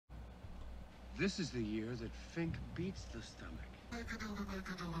This is the year that Fink beats the stomach.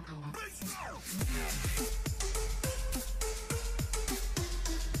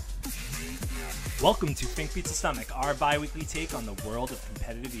 Welcome to Fink Beats the Stomach, our bi-weekly take on the world of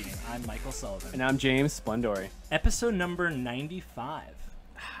competitive eating. I'm Michael Sullivan. And I'm James Splendori. Episode number 95.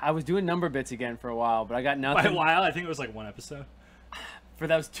 I was doing number bits again for a while, but I got nothing. By a while? I think it was like one episode. For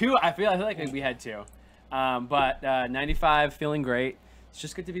those two, I feel like we had two. But 95, feeling great. It's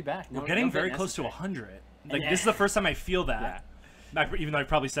just good to be back. We're getting very close to 100. Like, this is the first time I feel that. Yeah. Even though I've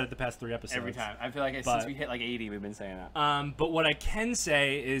probably said it the past 3 episodes. Every time. I feel like since we hit like 80, we've been saying that. But what I can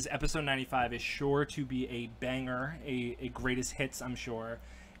say is episode 95 is sure to be a banger, a greatest hits, I'm sure.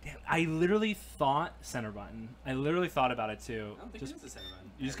 Damn, I literally thought center button. I literally thought about it too. I don't think it is a center button.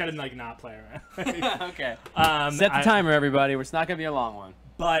 You just gotta like not play around. Okay. Set the timer, everybody. It's not gonna be a long one.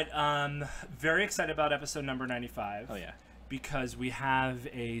 But very excited about episode number 95. Oh yeah. Because we have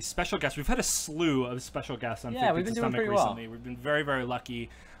a special guest. We've had a slew of special guests on Fink Beats the Stomach recently. Well. We've been very, very lucky.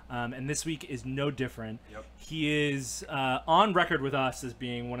 And this week is no different. Yep. He is on record with us as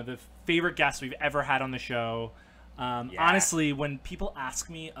being one of the favorite guests we've ever had on the show. Honestly, when people ask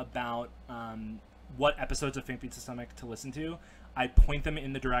me about what episodes of Fink Beats the Stomach to listen to, I point them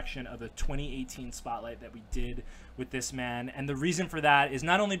in the direction of the 2018 spotlight that we did with this man. And the reason for that is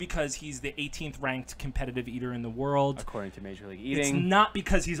not only because he's the 18th ranked competitive eater in the world, according to Major League Eating. It's not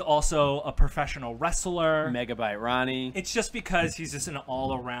because he's also a professional wrestler. Megabyte Ronnie. It's just because he's just an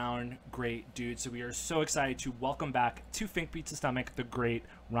all-around great dude. So we are so excited to welcome back to Fink Beats the Stomach the great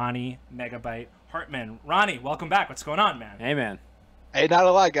Ronnie Megabyte Hartman. Ronnie, welcome back. What's going on, man? Hey, man. Hey, not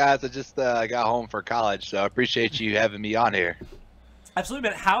a lot, guys. I just got home for college, so I appreciate you having me on here. Absolutely,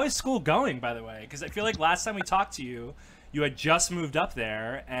 but how is school going, by the way? Because I feel like last time we talked to you, you had just moved up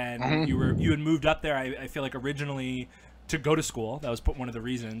there, and you had moved up there. I feel like originally to go to school. That was one of the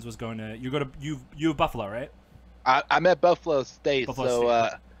reasons was going to you have Buffalo, right? I'm at Buffalo State.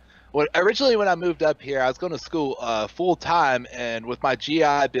 Originally when I moved up here, I was going to school full time, and with my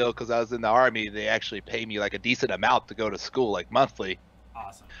GI Bill, because I was in the Army, they actually pay me like a decent amount to go to school, like monthly.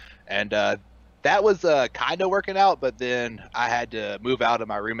 Awesome. And that was kind of working out, but then I had to move out of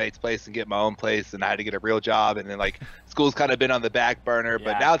my roommate's place and get my own place, and I had to get a real job, and then like school's kind of been on the back burner,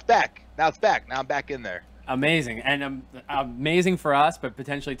 but now it's back. Now I'm back in there. Amazing, and amazing for us, but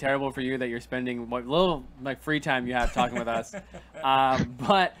potentially terrible for you that you're spending what little like free time you have talking with us.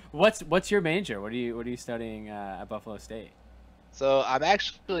 But what's your major? What are you studying at Buffalo State? So I'm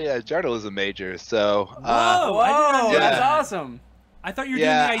actually a journalism major. So whoa, that's awesome. I thought you were doing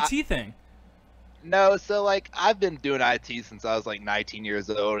the IT thing. No, so like I've been doing IT since I was like 19 years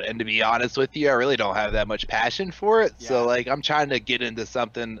old, and to be honest with you, I really don't have that much passion for it. So like I'm trying to get into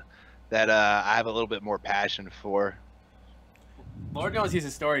something that I have a little bit more passion for. Lord knows he's a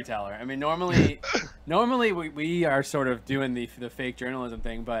storyteller. I mean, normally we are sort of doing the fake journalism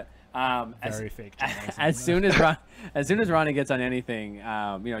thing, but very fake journalism. as soon as Ronnie gets on anything,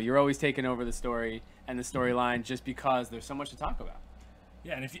 you're always taking over the story and the storyline just because there's so much to talk about.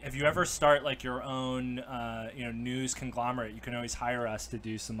 Yeah, and if you ever start like your own news conglomerate, you can always hire us to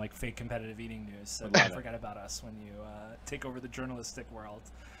do some like fake competitive eating news. So don't forget about us when you take over the journalistic world.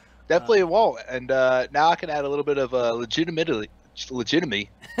 Definitely won't. And now I can add a little bit of legitimacy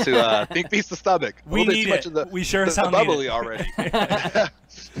to Fink Beats the Stomach. We need it. We sure as hell bubbly need it. Already.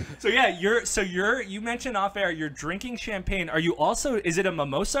 So yeah, you mentioned off air you're drinking champagne. Are you also? Is it a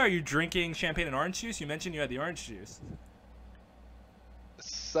mimosa? Are you drinking champagne and orange juice? You mentioned you had the orange juice.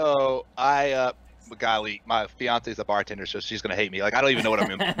 So golly, my fiance's a bartender, so she's gonna hate me. Like I don't even know what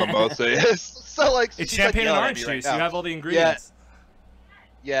a mimosa is. So like it's champagne and orange juice. You have all the ingredients.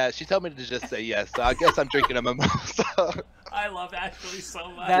 Yeah, she told me to just say yes. So I guess I'm drinking a mimosa. I love Ashley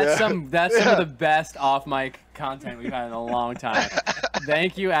so much. That's some of the best off mic content we've had in a long time.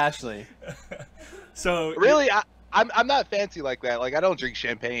 Thank you, Ashley. So really, I'm not fancy like that. Like I don't drink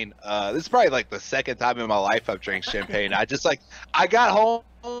champagne. This is probably like the second time in my life I've drank champagne. I got home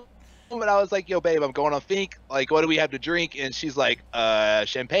and I was like, yo, babe, I'm going on Fink. Like, what do we have to drink? And she's like,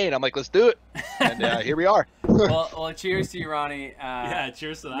 champagne. I'm like, let's do it. And here we are. well, cheers to you, Ronnie. Yeah,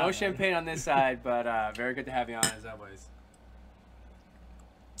 cheers to that. No champagne on this side, but very good to have you on as always.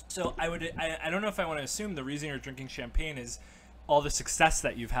 So I don't know if I want to assume the reason you're drinking champagne is all the success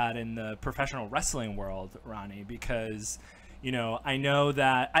that you've had in the professional wrestling world, Ronnie, because, I know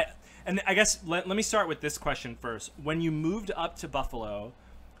that I guess let me start with this question first. When you moved up to Buffalo,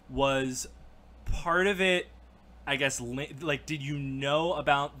 was part of it I guess, like, did you know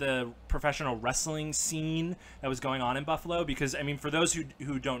about the professional wrestling scene that was going on in Buffalo? Because, I mean, for those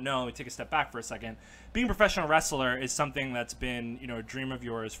who don't know, let me take a step back for a second. Being a professional wrestler is something that's been, you know, a dream of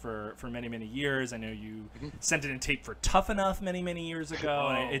yours for many, many years. I know you sent it in tape for Tough Enough many, many years ago.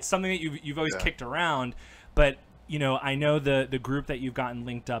 And it's something that you've always kicked around. But, you know, I know the group that you've gotten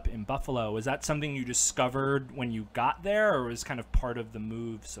linked up in Buffalo. Was that something you discovered when you got there, or was kind of part of the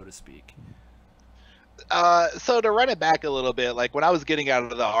move, so to speak? So to run it back a little bit, like when I was getting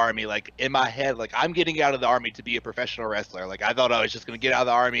out of the Army, like in my head, like I'm getting out of the Army to be a professional wrestler. Like I thought I was just going to get out of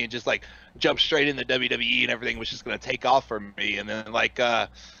the Army and just like jump straight into WWE and everything was just going to take off for me. And then like I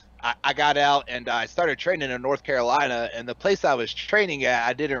got out and I started training in North Carolina, and the place I was training at,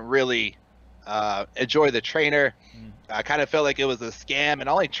 I didn't really enjoy the trainer. I kind of felt like it was a scam, and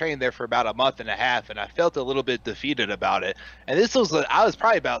I only trained there for about a month and a half, and I felt a little bit defeated about it. And this was, I was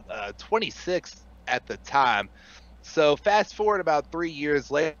probably about 26 at the time. So fast forward about 3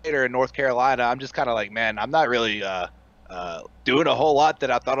 years later in North Carolina, I'm just kind of like, man, I'm not really doing a whole lot that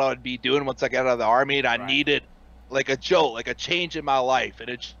I thought I would be doing once I got out of the Army, and I needed like a jolt, like a change in my life. And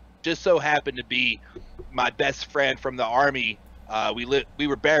it just so happened to be my best friend from the Army. We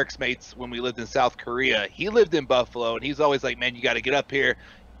were barracks mates when we lived in South Korea. He lived in Buffalo, and he's always like, man, you got to get up here.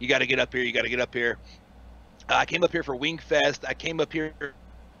 You got to get up here. You got to get up here. I came up here for Wing Fest. I came up here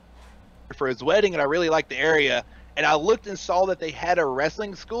for his wedding, and I really liked the area. And I looked and saw that they had a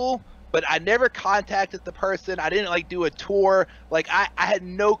wrestling school, but I never contacted the person. I didn't like do a tour. Like I had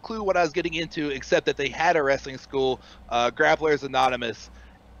no clue what I was getting into, except that they had a wrestling school, Grapplers Anonymous.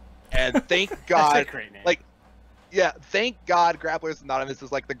 And thank God, That's a great name. like, yeah, thank God Grapplers Anonymous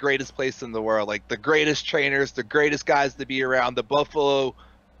is like the greatest place in the world. Like the greatest trainers, the greatest guys to be around. The Buffalo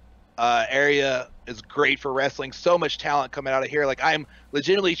area is great for wrestling. So much talent coming out of here. Like I'm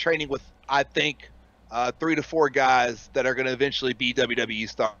legitimately training with, I think, 3 to 4 guys that are going to eventually be WWE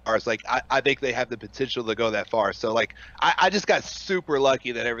stars. Like I think they have the potential to go that far. So like I just got super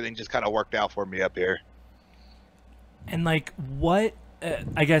lucky that everything just kind of worked out for me up here. And like what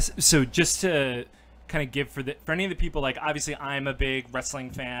I guess so, just to kind of give for any of the people, like obviously I'm a big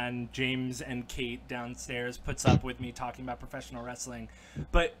wrestling fan. James and Kate downstairs puts up with me talking about professional wrestling,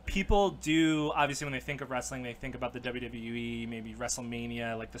 but people do obviously, when they think of wrestling, they think about the WWE, maybe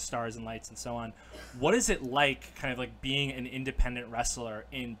WrestleMania, like the stars and lights and so on. What is it like kind of like being an independent wrestler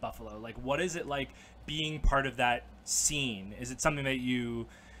in Buffalo? Like what is it like being part of that scene? Is it something that you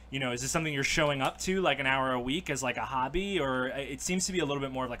know, is this something you're showing up to like an hour a week as like a hobby, or it seems to be a little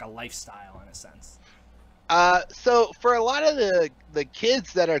bit more of like a lifestyle in a sense? So for a lot of the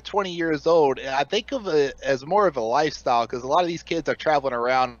kids that are 20 years old, I think of it as more of a lifestyle, because a lot of these kids are traveling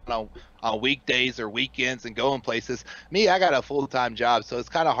around on weekdays or weekends and going places. Me, I got a full-time job, so it's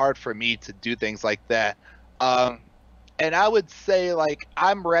kind of hard for me to do things like that. And I would say like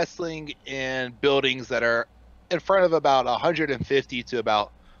I'm wrestling in buildings that are in front of about 150 to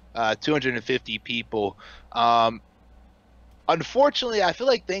about 250 people. Unfortunately, I feel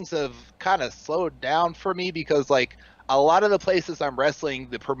like things have kind of slowed down for me, because like a lot of the places I'm wrestling,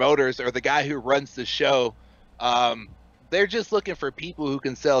 the promoters or the guy who runs the show, they're just looking for people who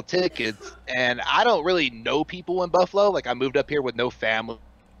can sell tickets. And I don't really know people in Buffalo. Like I moved up here with no family.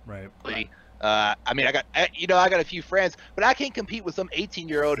 Right. I mean, I got a few friends, but I can't compete with some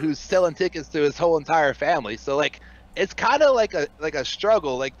 18-year-old who's selling tickets to his whole entire family. So like, it's kind of like a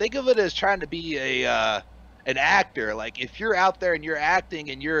struggle. Like think of it as trying to be an actor. Like if you're out there and you're acting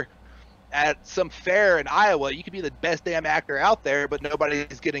and you're at some fair in Iowa, you could be the best damn actor out there, but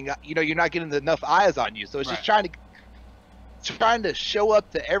nobody's getting, you're not getting enough eyes on you. So it's just trying to show up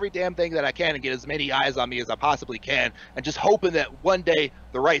to every damn thing that I can and get as many eyes on me as I possibly can, and just hoping that one day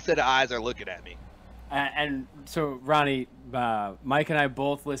the right set of eyes are looking at me. And so Ronnie, Mike and I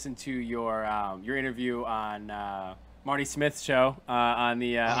both listened to your interview on Marty Smith's show on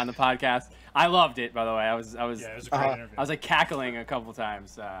the podcast. I loved it, by the way. It was a great interview. I was like cackling a couple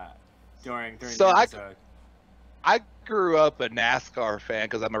times during the episode. I grew up a NASCAR fan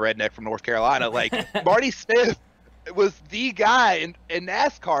because I'm a redneck from North Carolina. Like Marty Smith was the guy in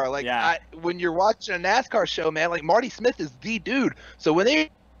NASCAR. Like when you're watching a NASCAR show, man, like Marty Smith is the dude. So when they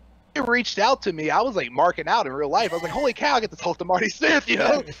reached out to me, I was like marking out in real life. I was like, holy cow, I get to talk to Marty Smith, you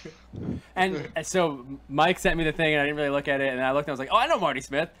know? And so Mike sent me the thing, and I didn't really look at it, and I looked and I was like, oh, I know Marty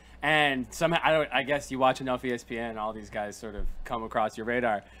Smith. And somehow, I guess you watch enough ESPN, all these guys sort of come across your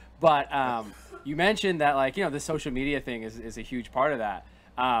radar. But you mentioned that, like, the social media thing is a huge part of that.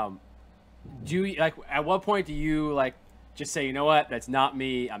 Do you, like, at what point do you, like, just say, you know what, that's not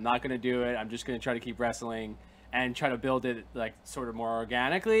me, I'm not going to do it, I'm just going to try to keep wrestling and try to build it, like, sort of more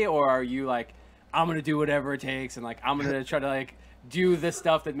organically? Or are you, like, I'm gonna do whatever it takes, and like I'm gonna try to like do this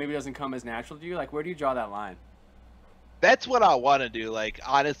stuff that maybe doesn't come as natural to you? Like, where do you draw that line? That's what I want to do. Like,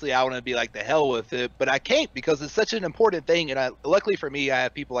 honestly, I want to be like the hell with it, but I can't because it's such an important thing. And luckily for me, I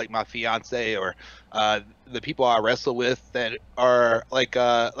have people like my fiance or the people I wrestle with that are like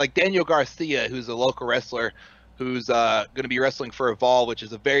Daniel Garcia, who's a local wrestler who's going to be wrestling for Evolve, which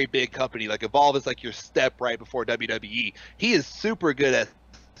is a very big company. Like Evolve is like your step right before WWE. He is super good at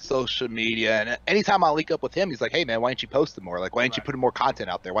social media, and anytime I link up with him, he's like, hey man, why don't you post it more? Like, why don't you put more content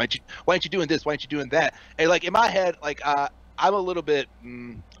out there? Why aren't you doing this? Why aren't you doing that? And like in my head, like I'm a little bit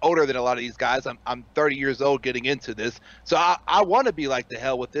older than a lot of these guys. I'm 30 years old getting into this, so I want to be like the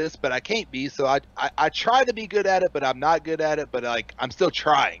hell with this, but I can't be. So I try to be good at it, but I'm not good at it. But like I'm still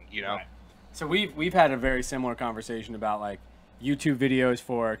trying, you know. Right. So we've had a very similar conversation about like YouTube videos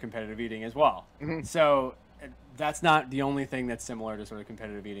for competitive eating as well. Mm-hmm. So that's not the only thing that's similar to sort of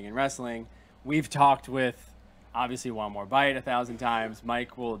competitive eating in wrestling. We've talked with, obviously, One More Bite 1,000 times.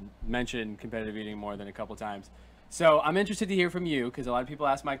 Mike will mention competitive eating more than a couple times. So I'm interested to hear from you, because a lot of people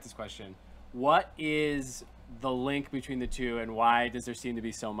ask Mike this question. What is the link between the two, and why does there seem to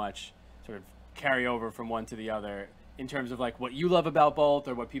be so much sort of carryover from one to the other in terms of like what you love about both,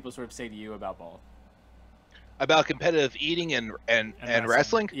 or what people sort of say to you about both? About competitive eating and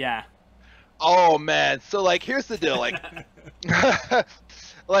wrestling? Yeah. Oh man, so like here's the deal, like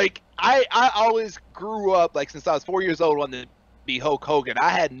like I always grew up, like since I was 4 years old, wanted to be Hulk Hogan. I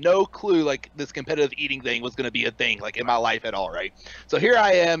had no clue like this competitive eating thing was going to be a thing like in my life at all, right? So here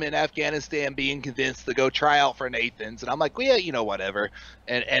I am in Afghanistan being convinced to go try out for Nathan's, and I'm like, well, yeah, you know, whatever.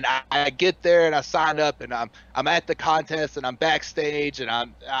 And I get there and I sign up, and I'm at the contest, and I'm backstage, and I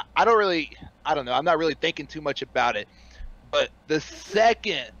don't know, I'm not really thinking too much about it. But the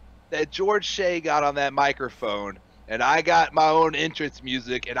second that George Shea got on that microphone, and I got my own entrance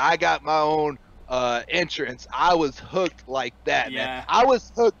music, and I got my own entrance, I was hooked like that, man. I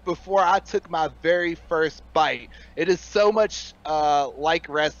was hooked before I took my very first bite. It is so much like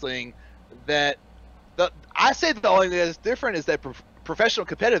wrestling that I say the only thing that's different is that professional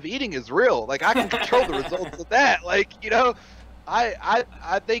competitive eating is real. Like, I can control the results of that. Like, you know,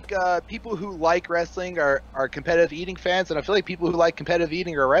 I think people who like wrestling are competitive eating fans, and I feel like people who like competitive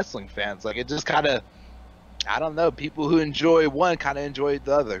eating are wrestling fans. Like, it just kind of, I don't know, people who enjoy one kind of enjoy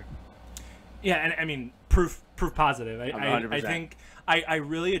the other. Yeah, and I mean, proof positive. I think I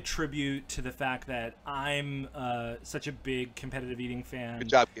really attribute to the fact that I'm such a big competitive eating fan. Good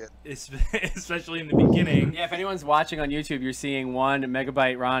job, kid. Especially in the beginning. Yeah, if anyone's watching on YouTube, you're seeing one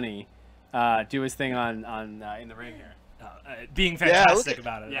Megabyte Ronnie do his thing on in the ring here. Being fantastic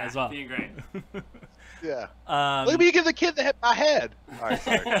about it as well. Being great. Yeah. Look at me give the kid my head. All right,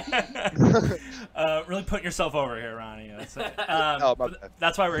 sorry. Really putting yourself over here, Ronnie.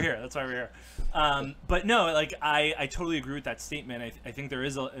 That's why we're here. That's why we're here. But no, like I totally agree with that statement. I think there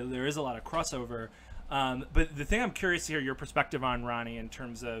is a lot of crossover. But the thing I'm curious to hear your perspective on, Ronnie, in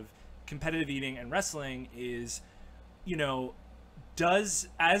terms of competitive eating and wrestling is, you know, as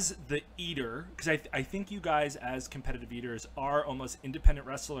the eater, because I think you guys as competitive eaters are almost independent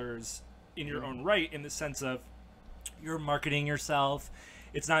wrestlers in your own right, in the sense of you're marketing yourself.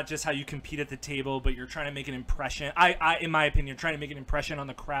 It's not just how you compete at the table, but you're trying to make an impression. I in my opinion, trying to make an impression on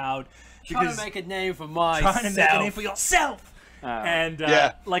the crowd. Trying to make a name for myself. Trying to make a name for yourself.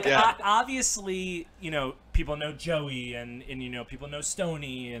 Obviously, you know, people know Joey and you know, people know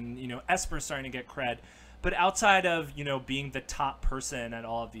Stoney, and you know, Esper's starting to get cred. But outside of, you know, being the top person at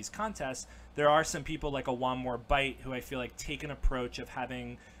all of these contests, there are some people like a One More Bite who I feel like take an approach of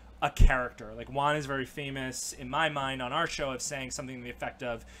having a character. Like, Juan is very famous in my mind on our show of saying something to the effect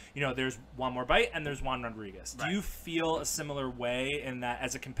of, you know, there's One More Bite and there's Juan Rodriguez. Right. Do you feel a similar way in that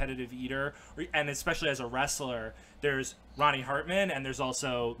as a competitive eater, and especially as a wrestler, there's Ronnie Hartman and there's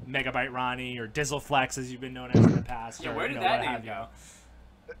also Megabyte Ronnie, or Dizzleflex as you've been known as in the past? Yeah, where did that name go?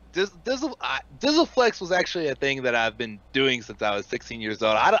 Dizzleflex was actually a thing that I've been doing since I was 16 years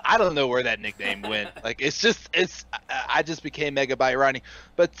old. I don't know where that nickname went. Like, I just became Megabyte Ronnie.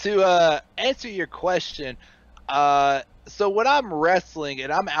 But to answer your question, so when I'm wrestling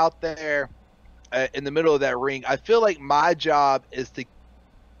and I'm out there in the middle of that ring, I feel like my job is to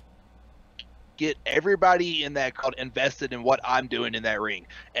get everybody in that crowd invested in what I'm doing in that ring.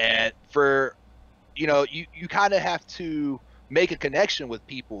 And for, you know, you kind of have to make a connection with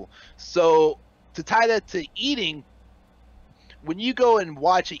people. So to tie that to eating, when you go and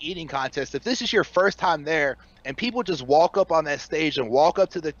watch an eating contest, if this is your first time there and people just walk up on that stage and walk up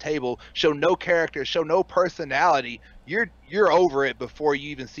to the table, show no character, show no personality, you're over it before you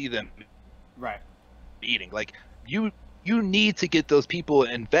even see them right eating. Like, you you need to get those people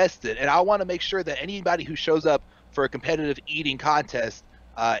invested. And I want to make sure that anybody who shows up for a competitive eating contest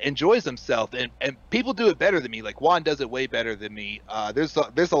enjoys themselves, and people do it better than me. Like Juan does it way better than me. There's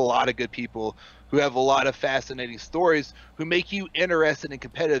a lot of good people who have a lot of fascinating stories who make you interested in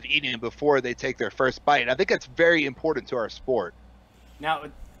competitive eating before they take their first bite. And I think that's very important to our sport. Now,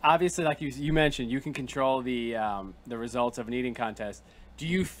 obviously, like you mentioned, you can control the results of an eating contest. Do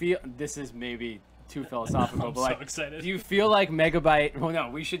you feel, this is maybe too philosophical, I'm but like, so excited. do you feel like Megabyte? Well, no,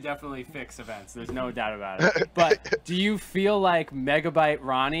 we should definitely fix events. There's no doubt about it. But do you feel like Megabyte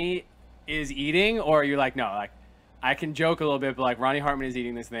Ronnie is eating, or are you like, no, like I can joke a little bit, but like Ronnie Hartman is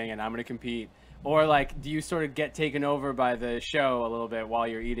eating this thing, and I'm gonna compete, or like do you sort of get taken over by the show a little bit while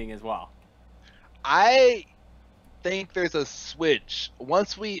you're eating as well? I think there's a switch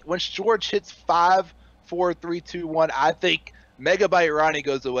once George hits 5, 4, 3, 2, 1. I think Megabyte Ronnie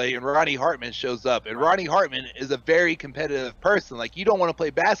goes away and Ronnie Hartman shows up. And Ronnie Hartman is a very competitive person. Like, you don't want to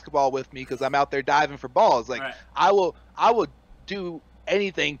play basketball with me because I'm out there diving for balls. Like, right. I will do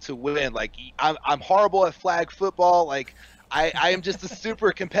anything to win. Like, I'm horrible at flag football. Like, I am just a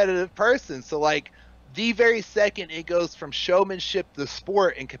super competitive person. So like, the very second it goes from showmanship to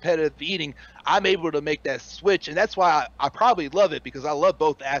sport and competitive eating, I'm able to make that switch. And that's why I probably love it, because I love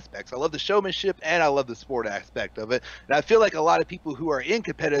both aspects. I love the showmanship and I love the sport aspect of it. And I feel like a lot of people who are in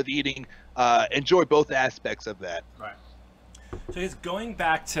competitive eating enjoy both aspects of that. Right. So it's going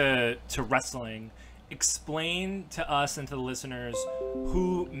back to wrestling. Explain to us and to the listeners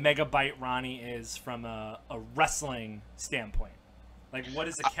who Megabyte Ronnie is from a wrestling standpoint. Like, what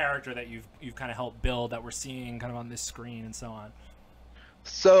is the character that you've kind of helped build that we're seeing kind of on this screen and so on?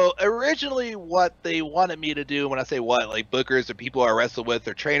 So originally what they wanted me to do, when I say what, like bookers or people I wrestle with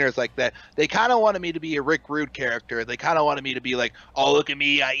or trainers like that, they kind of wanted me to be a Rick Rude character. They kind of wanted me to be like, oh, look at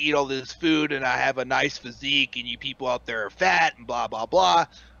me, I eat all this food and I have a nice physique and you people out there are fat and blah, blah, blah.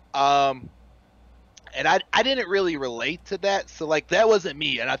 And I didn't really relate to that. So like, that wasn't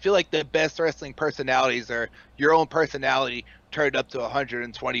me. And I feel like the best wrestling personalities are your own personality turned up to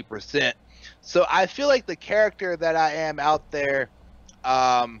 120%. So I feel like the character that I am out there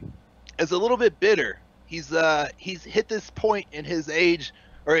is a little bit bitter. He's hit this point in his age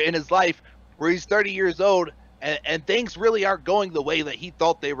or in his life where he's 30 years old and things really aren't going the way that he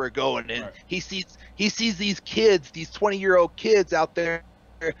thought they were going. And right. he sees these kids, these 20-year-old kids out there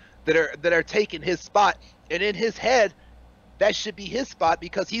that are taking his spot, and in his head that should be his spot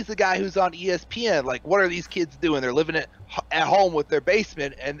because he's the guy who's on ESPN. Like, what are these kids doing? They're living at home with their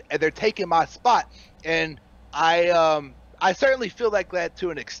basement and they're taking my spot. And I certainly feel like that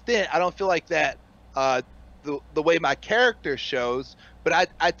to an extent. I don't feel like that the way my character shows, but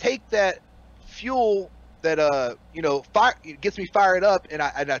I take that fuel that it gets me fired up, and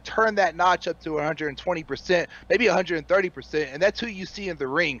I turn that notch up to 120%, maybe 130%, and that's who you see in the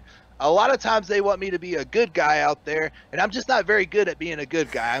ring. A lot of times they want me to be a good guy out there, and I'm just not very good at being a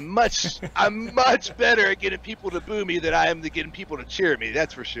good guy. I'm much better at getting people to boo me than I am to getting people to cheer me.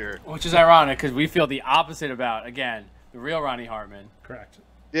 That's for sure. Which is ironic because we feel the opposite about, again, the real Ronnie Hartman. Correct.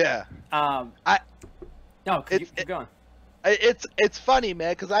 Yeah. Keep going. It's funny,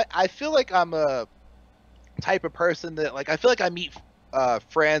 man, because I feel like I'm a type of person that, like, I feel like I meet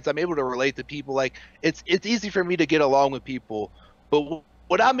friends. I'm able to relate to people. Like, it's easy for me to get along with people, but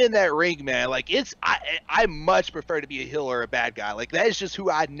when I'm in that ring, man, like, I much prefer to be a heel or a bad guy. Like, that is just who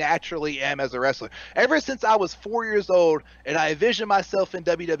I naturally am as a wrestler. Ever since I was 4 years old and I envisioned myself in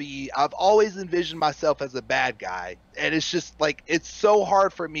WWE, I've always envisioned myself as a bad guy. And it's just like, it's so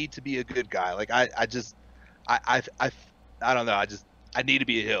hard for me to be a good guy. Like, I don't know. I need to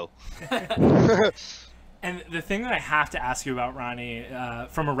be a heel. And the thing that I have to ask you about, Ronnie,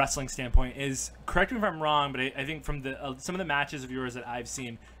 from a wrestling standpoint is, correct me if I'm wrong, but I think from the some of the matches of yours that I've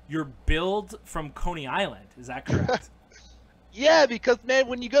seen, you're billed from Coney Island. Is that correct? Yeah, because, man,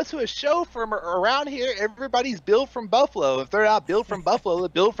 when you go to a show from around here, everybody's billed from Buffalo. If they're not billed from Buffalo, they're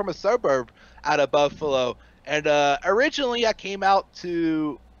billed from a suburb out of Buffalo. And originally I came out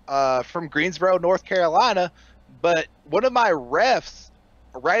to from Greensboro, North Carolina, but one of my refs,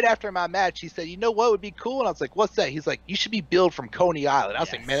 right after my match, he said, you know what would be cool? And I was like, what's that? He's like, you should be billed from Coney Island. I was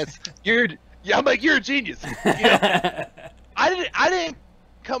like, man, I'm like, you're a genius. You know? I didn't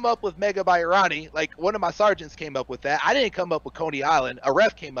come up with Megabyte Ronnie. Like, one of my sergeants came up with that. I didn't come up with Coney Island. A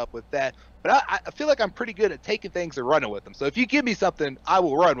ref came up with that. But I feel like I'm pretty good at taking things and running with them. So if you give me something, I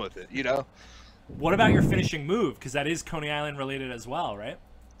will run with it, you know? What about your finishing move? Because that is Coney Island related as well, right?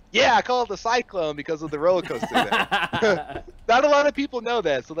 Yeah, I call it the Cyclone because of the roller coaster there. Not a lot of people know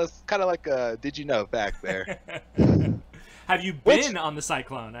that, so that's kind of like a did you know fact there. Have you been on the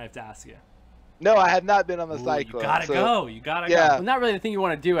Cyclone? I have to ask you. No, I have not been on the Ooh, cyclone. You gotta go. You gotta go. Well, not really the thing you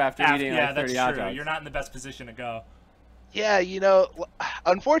want to do after eating like 30 hot dogs. You're not in the best position to go. Yeah, you know,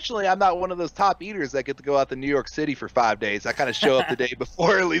 unfortunately, I'm not one of those top eaters that get to go out to New York City for 5 days. I kind of show up the day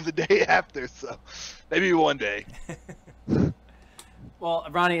before and leave the day after, so maybe one day. Well,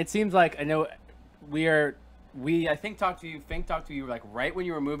 Ronnie, it seems like I know I think Fink talked to you like right when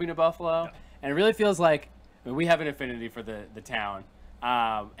you were moving to Buffalo, and it really feels like we have an affinity for the town,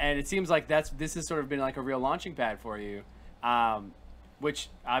 and it seems like this has sort of been like a real launching pad for you, which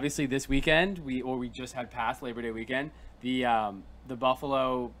obviously this weekend we just had past Labor Day weekend, the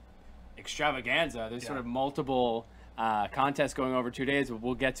Buffalo extravaganza. There's sort of multiple contests going over 2 days.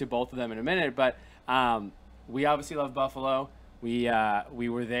 We'll get to both of them in a minute, but we obviously love Buffalo. We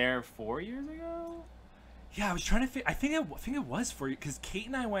were there 4 years ago. Yeah, I was trying to I think it was for you because Kate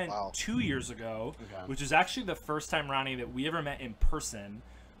and I went 2 years ago, which was actually the first time, Ronnie, that we ever met in person,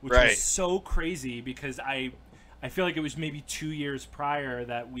 which was so crazy because I feel like it was maybe 2 years prior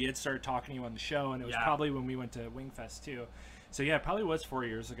that we had started talking to you on the show, and it was probably when we went to Wingfest too. So yeah, it probably was 4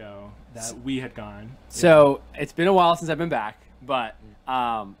 years ago that we had gone. So it's been a while since I've been back, but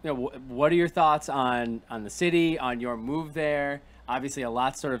what are your thoughts on the city, on your move there? Obviously, a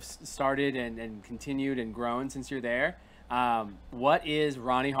lot sort of started and continued and grown since you're there. What is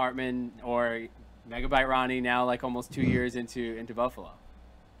Ronnie Hartman or Megabyte Ronnie now, like almost 2 years into Buffalo?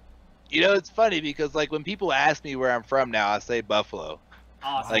 You know, it's funny because like when people ask me where I'm from now, I say Buffalo.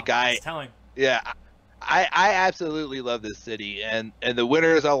 Awesome. Like telling. Yeah, I absolutely love this city, and the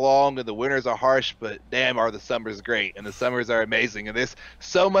winters are long and the winters are harsh, but damn, are the summers great, and the summers are amazing, and there's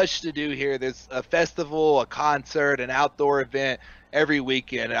so much to do here. There's a festival, a concert, an outdoor event every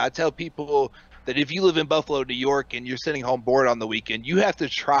weekend, and I tell people that if you live in Buffalo, New York, and you're sitting home bored on the weekend, you have to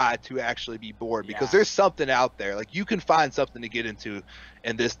try to actually be bored because there's something out there. Like you can find something to get into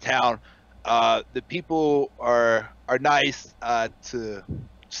in this town. The people are nice. To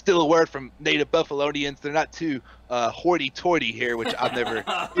steal a word from native Buffalonians, they're not too hoity-toity here, which I've never.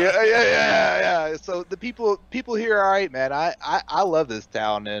 Yeah. So the people here are all right, man. I love this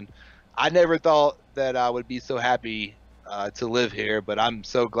town, and I never thought that I would be so happy to live here, but I'm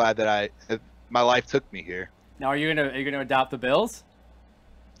so glad that my life took me here. Now, are you gonna adopt the Bills?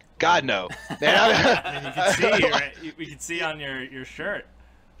 God no, man. And you can see, right? We can see on your shirt.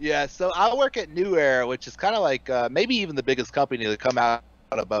 Yeah, so I work at New Era, which is kind of like maybe even the biggest company to come out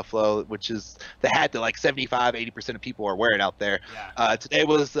of Buffalo, which is the hat that like 75-80% of people are wearing out there. Today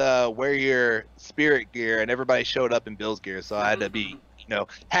was wear your Spirit gear, and everybody showed up in Bills gear, so I had to be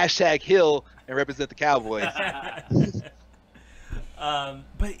 #Hill and represent the Cowboys.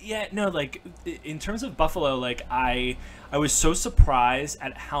 But yeah, no, like in terms of Buffalo, like I was so surprised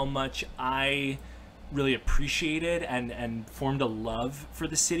at how much I really appreciated and formed a love for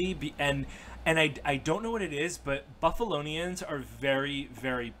the city. And I don't know what it is, but Buffalonians are very,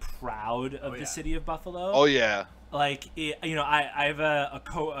 very proud of the city of Buffalo. Oh yeah. Like I have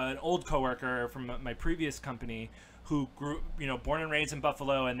an old coworker from my previous company who grew, born and raised in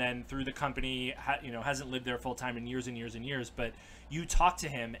Buffalo, and then through the company, hasn't lived there full time in years and years and years. But you talk to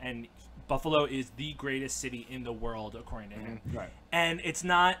him, and Buffalo is the greatest city in the world, according to him. Right. And it's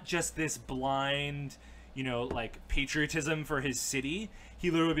not just this blind, like patriotism for his city. He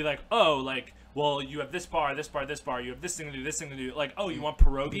literally would be like, oh, like, well, you have this bar, this bar, this bar. You have this thing to do, this thing to do. Like, oh, you want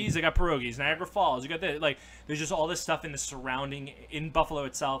pierogies? I got pierogies. Niagara Falls. You got this. Like, there's just all this stuff in Buffalo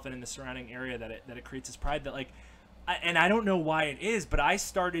itself and in the surrounding area that it creates this pride that, like, and I don't know why it is, but I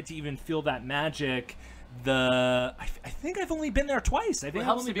started to even feel that magic. I think I've only been there twice. I think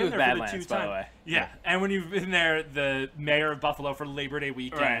I've only been there for the 2 times. By the way. Yeah, and when you've been there, the mayor of Buffalo for Labor Day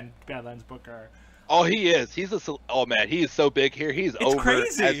weekend, Badlands Booker. Oh, he is. He is so big here. He's over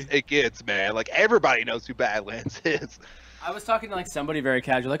crazy as it gets, man. Like everybody knows who Badlands is. I was talking to like somebody very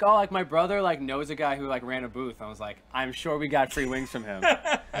casual, like, oh, like my brother like knows a guy who like ran a booth. And I was like, I'm sure we got free wings from him.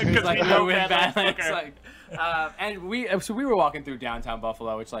 Because like no Badlands. Like, and we were walking through downtown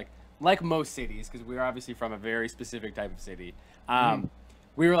Buffalo, which like most cities, because we are obviously from a very specific type of city.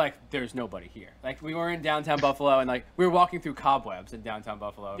 We were like, there's nobody here. Like we were in downtown Buffalo, and like we were walking through cobwebs in downtown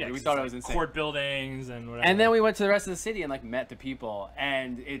Buffalo. Yeah, we thought it was insane. Court buildings and whatever. And then we went to the rest of the city and like met the people,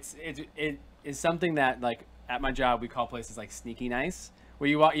 and it is something that like at my job we call places like sneaky nice, where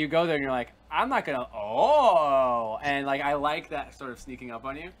you go there and you're like, I'm not gonna and like I like that sort of sneaking up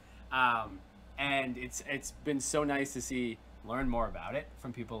on you, and it's been so nice to learn more about it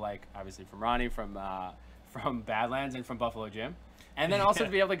from people like obviously from Ronnie, from Badlands, and from Buffalo Jim. And then also to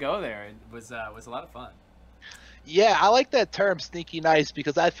be able to go there, it was a lot of fun. Yeah, I like that term "sneaky nice"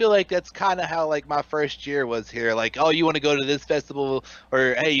 because I feel like that's kind of how like my first year was here. Like, oh, you want to go to this festival,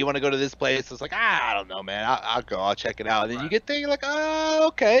 or hey, you want to go to this place? It's like, I don't know, man. I'll go. I'll check it out. And then you get there, you're like, oh,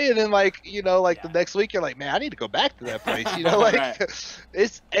 okay. And then like, the next week, you're like, man, I need to go back to that place. Like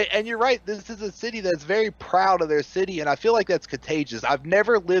and you're right. This is a city that's very proud of their city, and I feel like that's contagious. I've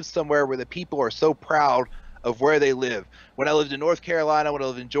never lived somewhere where the people are so proud of where they live. When I lived in North Carolina, when I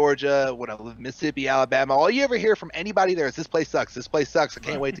lived in Georgia, when I lived in Mississippi, Alabama, all you ever hear from anybody there is this place sucks. This place sucks. I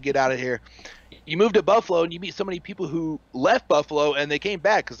can't wait to get out of here. You move to Buffalo and you meet so many people who left Buffalo and they came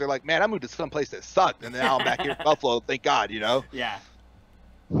back because they're like, man, I moved to some place that sucked and now I'm back here in Buffalo. Thank God, Yeah.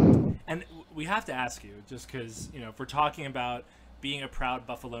 And we have to ask you, just because, if we're talking about being a proud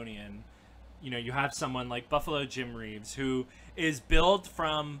Buffalonian, you have someone like Buffalo Jim Reeves, who is billed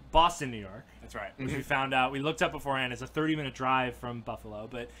from Boston, New York. That's right. Which we found out. We looked up beforehand. It's a 30-minute drive from Buffalo.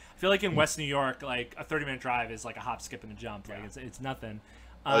 But I feel like in West New York, like a 30-minute drive is like a hop, skip, and a jump. Like it's nothing.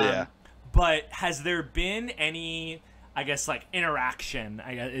 But has there been any, I guess, like interaction,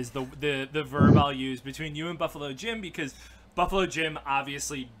 I guess is the verb I'll use, between you and Buffalo Jim? Because Buffalo Jim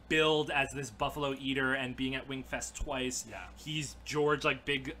obviously billed as this Buffalo Eater, and being at Wingfest twice. Yeah. He's George, like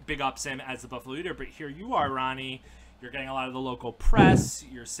big ups him as the Buffalo Eater. But here you are, Ronnie. You're getting a lot of the local press.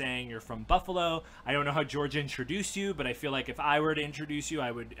 You're saying you're from Buffalo. I don't know how George introduced you, but I feel like if I were to introduce you,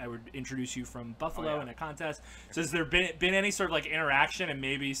 I would introduce you from Buffalo in a contest. So has there been any sort of like interaction and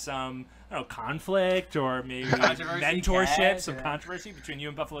maybe some, I don't know, conflict or maybe mentorship, some controversy between you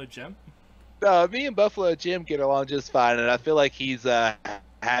and Buffalo Jim? No, me and Buffalo Jim get along just fine, and I feel like he's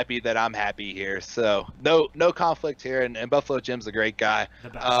happy that I'm happy here. So no conflict here, and Buffalo Jim's a great guy.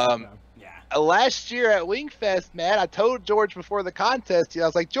 The best, last year at Wingfest, man, I told George before the contest, I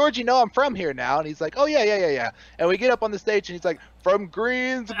was like, George, I'm from here now. And he's like, oh, yeah. And we get up on the stage, and he's like, from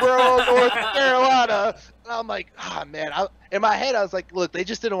Greensboro, North Carolina. And I'm like, man. In my head, I was like, look, they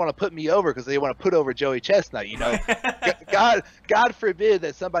just didn't want to put me over because they want to put over Joey Chestnut, God forbid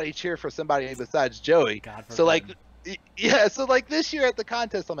that somebody cheer for somebody besides Joey. So, like, so, like, this year at the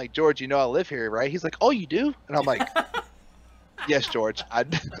contest, I'm like, George, I live here, right? He's like, oh, you do? And I'm like... Yes, George, I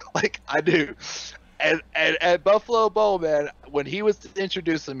do. And at Buffalo Bowl, man, when he was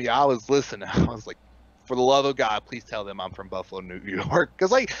introducing me, I was listening. I was like, for the love of God, please tell them I'm from Buffalo, New York.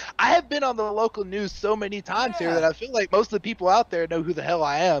 Because, like, I have been on the local news so many times here that I feel like most of the people out there know who the hell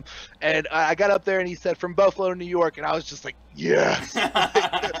I am. And I got up there and he said, from Buffalo, New York. And I was just like, yes.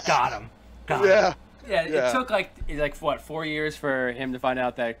 Got him. Yeah, it took like what, 4 years for him to find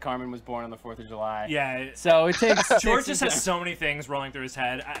out that Carmen was born on the 4th of July. Yeah. So it takes. George just has so many things rolling through his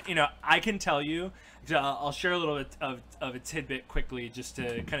head. I can tell you. I'll share a little bit of a tidbit quickly just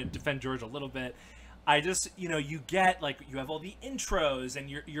to kind of defend George a little bit. I just, you get, like, you have all the intros and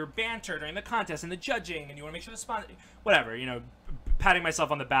your banter during the contest and the judging, and you want to make sure the sponsor, whatever, patting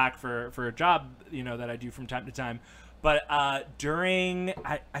myself on the back for a job, that I do from time to time. But during,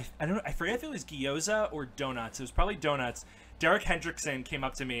 I don't know, I forget if it was gyoza or donuts. It was probably donuts. Derek Hendrickson came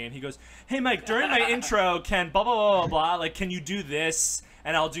up to me and he goes, hey, Mike, during my intro, can blah, blah, blah, blah, blah, like, can you do this?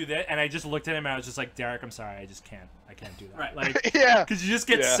 And I'll do that. And I just looked at him and I was just like, Derek, I'm sorry. I just can't. I can't do that. Right. Like, because you just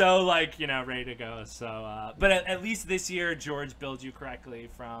get so, like, ready to go. So, but at least this year, George billed you correctly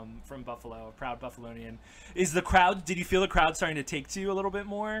from Buffalo, a proud Buffalonian. Is the crowd, did you feel the crowd starting to take to you a little bit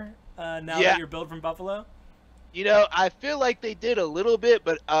more now that you're billed from Buffalo? I feel like they did a little bit,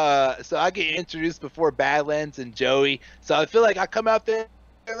 but so I get introduced before Badlands and Joey. So I feel like I come out there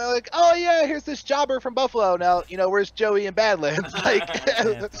and they're like, oh yeah, here's this jobber from Buffalo. Now, where's Joey and Badlands?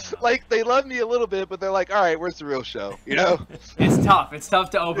 Like, like they love me a little bit, but they're like, all right, where's the real show? It's tough. It's tough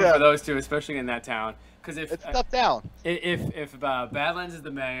to open for those two, especially in that town. Because if it's tough down. If Badlands is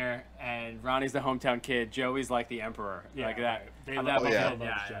the mayor and Ronnie's the hometown kid, Joey's like the emperor. Like that. They love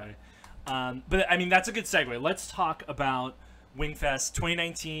Joey. But I mean, that's a good segue. Let's talk about Wingfest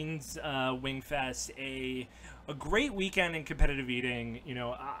 2019's Wingfest, a great weekend in competitive eating.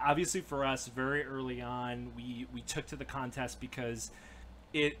 Obviously for us, very early on, we took to the contest because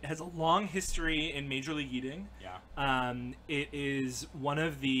it has a long history in Major League Eating. It is one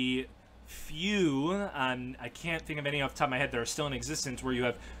of the few, I can't think of any off the top of my head that are still in existence, where you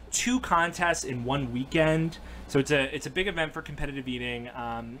have 2 contests in one weekend. So it's a big event for competitive eating,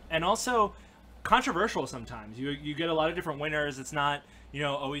 and also controversial sometimes. You get a lot of different winners. It's not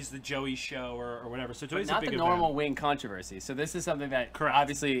always the Joey show or whatever. So it's always not a big the normal wing controversy. So this is something that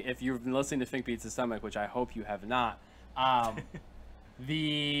obviously, if you've been listening to Fink Beats the Stomach, which I hope you have not,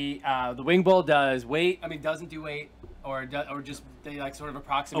 the Wing Bowl doesn't do weight. or just they like sort of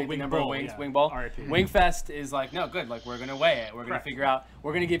approximate the wing number bowl, of wings. yeah. Wing bowl. RIP. Wingfest is like, no, good. Like we're gonna weigh it. We're gonna Correct. figure out.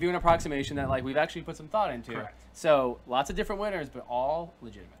 We're gonna give you an approximation that like we've actually put some thought into. Correct. So lots of different winners, but all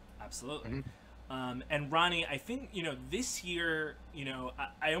legitimate. Absolutely. And Ronnie, I think, this year,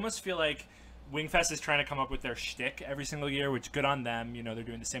 I almost feel like Wingfest is trying to come up with their shtick every single year, which good on them. They're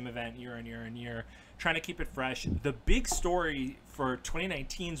doing the same event year and year and year, trying to keep it fresh. The big story for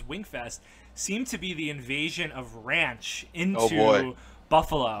 2019's Wingfest seemed to be the invasion of ranch into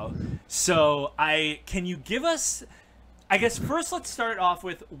Buffalo. So can you give us, I guess first let's start off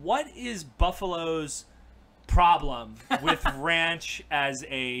with, what is Buffalo's problem with ranch as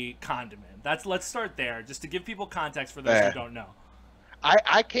a condiment? Let's start there, just to give people context for those who don't know.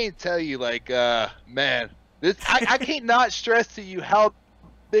 I can't tell you, like, man, this I can't not stress to you how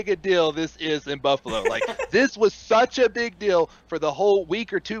big a deal this is in Buffalo. Like, this was such a big deal for the whole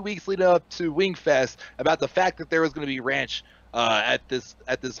week or 2 weeks leading up to Wingfest about the fact that there was going to be ranch at this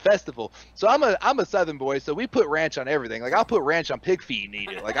festival. So I'm a Southern boy, so we put ranch on everything. Like, I'll put ranch on pig feet and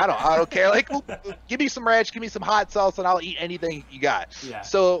eat it. Like, I don't care. Like, give me some ranch, give me some hot sauce, and I'll eat anything you got. Yeah.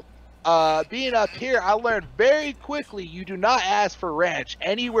 So being up here, I learned very quickly you do not ask for ranch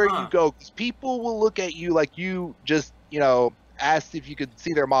anywhere you go, because people will look at you like you just asked if you could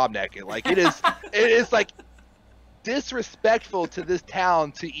see their mom naked. Like, it is like disrespectful to this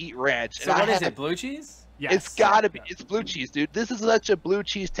town to eat ranch. So what is it? Blue cheese? Yes. It's gotta be. It's blue cheese, dude. This is such a blue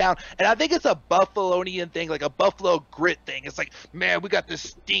cheese town, and I think it's a Buffalonian thing, like a Buffalo grit thing. It's like, man, we got this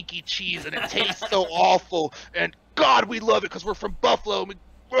stinky cheese, and it tastes so awful, and God, we love it because we're from Buffalo.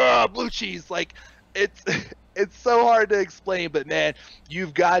 Blue cheese, like, it's so hard to explain, but man,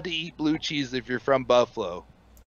 you've got to eat blue cheese if you're from Buffalo.